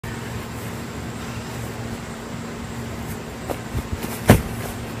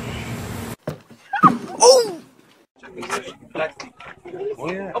Oh!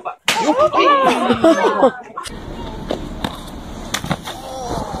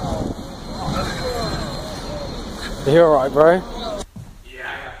 You alright, bro?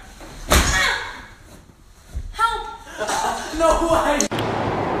 Yeah. Help! No way!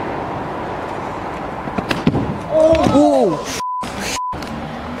 Oh!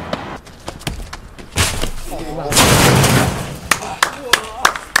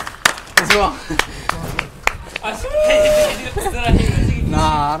 What's wrong?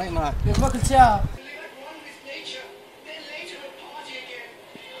 Nah, det är inte. Jag får kultur.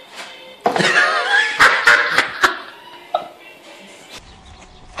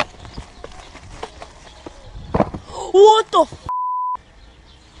 What the f?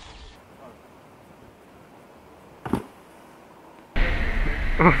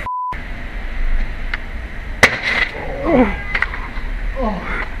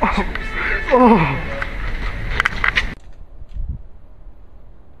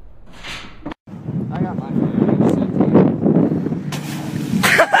 I got my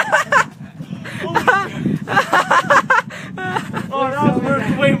Oh, that was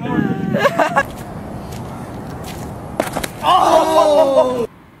worth way more. Oh!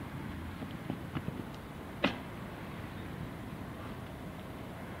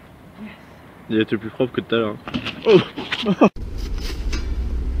 Il était plus propre que tout à l'heure.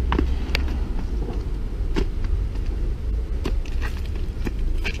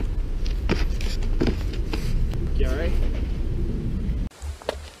 You alright?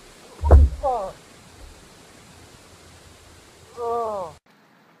 Oh. Oh.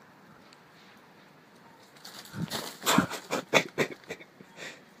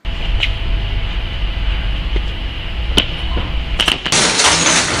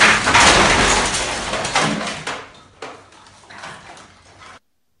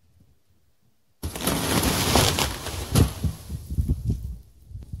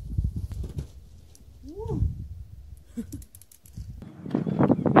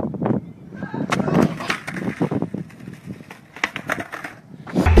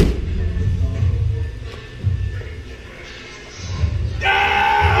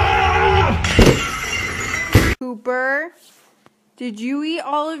 Cooper, did you eat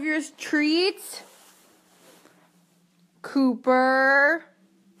all of your treats? Cooper?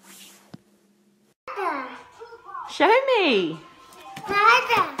 Show me.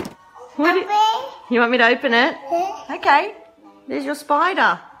 What you want me to open it? Okay. There's your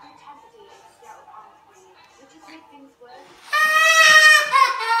spider.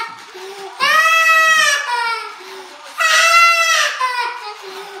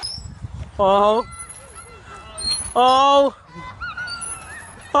 Oh. Oh.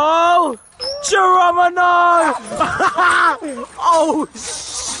 Oh. Geronimo! Oh.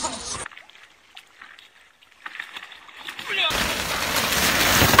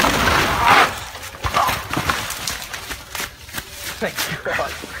 Thank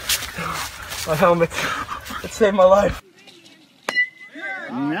God. My helmet. It saved my life.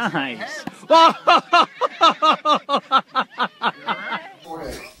 Nice.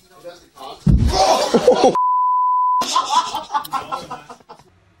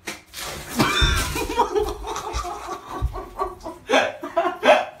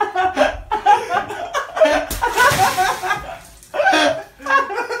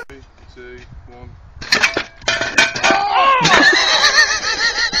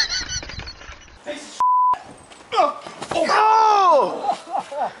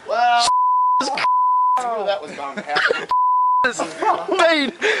 That was bound to happen.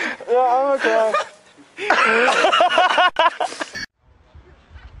 Mate! Yeah, I'm okay.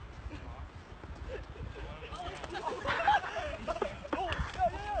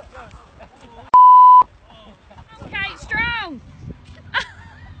 Okay, strong.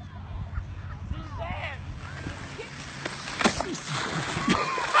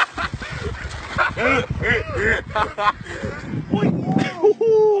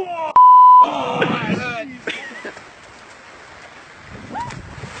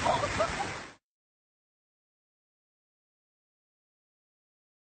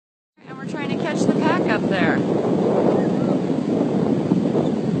 And we're trying to catch the pack up there.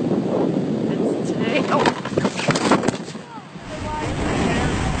 It's today. Oh.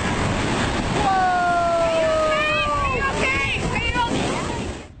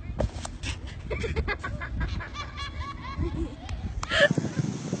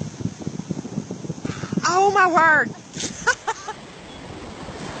 Oh my word!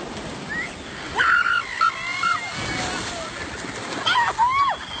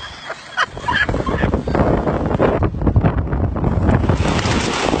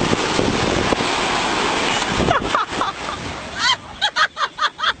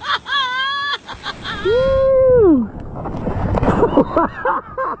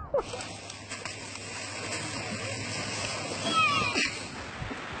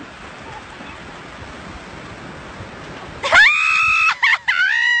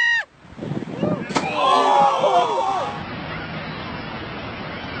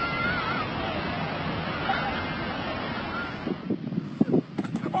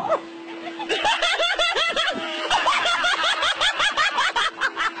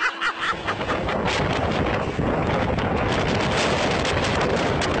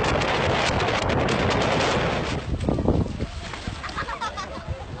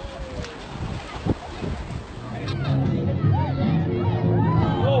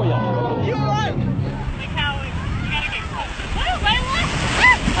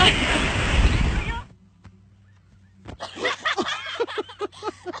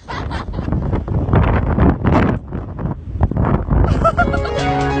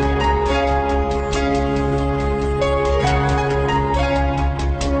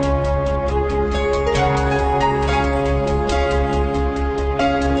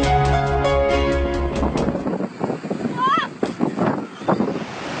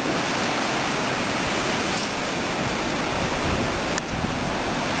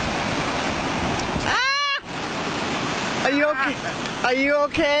 Are you okay? Are you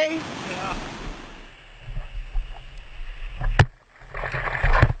okay? Yeah.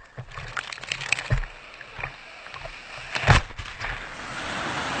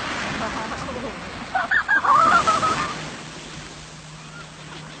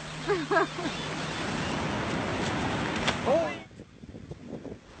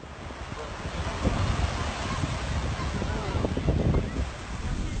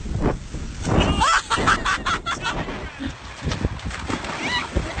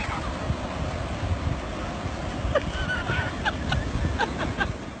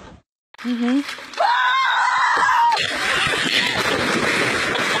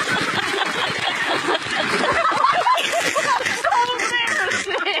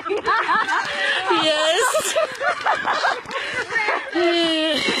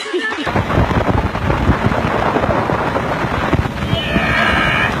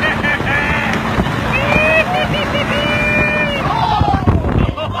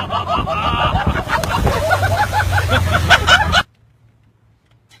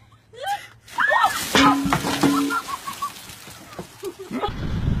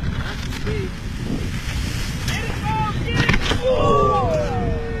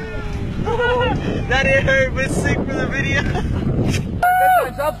 That didn't hurt, but sick for the video.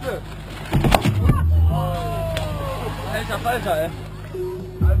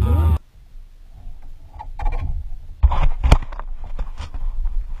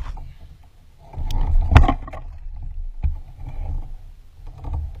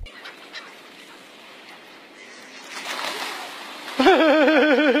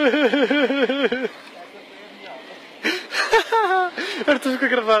 Eu estou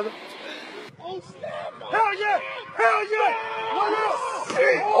gravado. Hell yeah! Hell yeah! What up?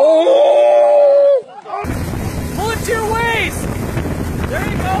 Oh! Pull it to your waist! There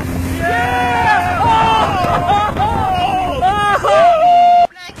you go! Yeah! Oh!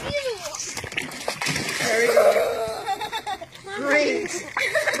 There you go. Great.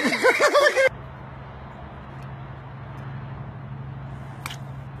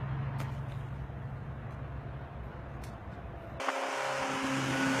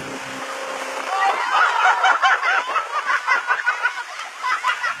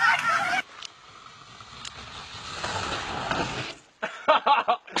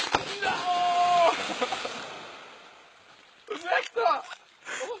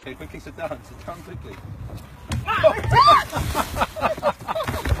 Okay, quickly sit down quickly.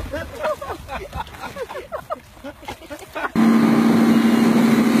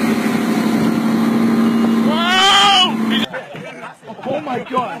 Oh my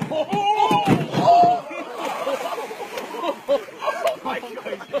god! Oh my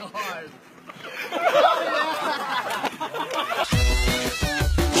god!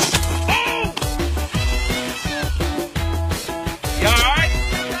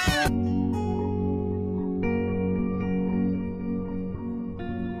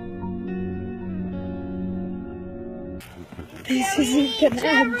 This isn't gonna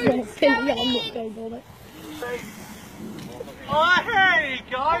end properly, I'm not going on it. Oh hey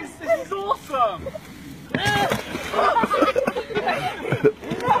guys, this is awesome!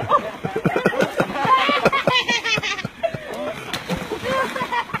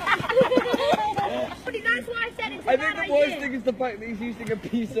 I think the worst thing is the fact that he's using a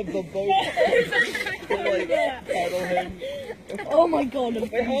piece of the boat to like paddle him. Oh my god, I'm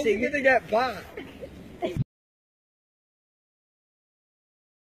Wait, how's he gonna get back?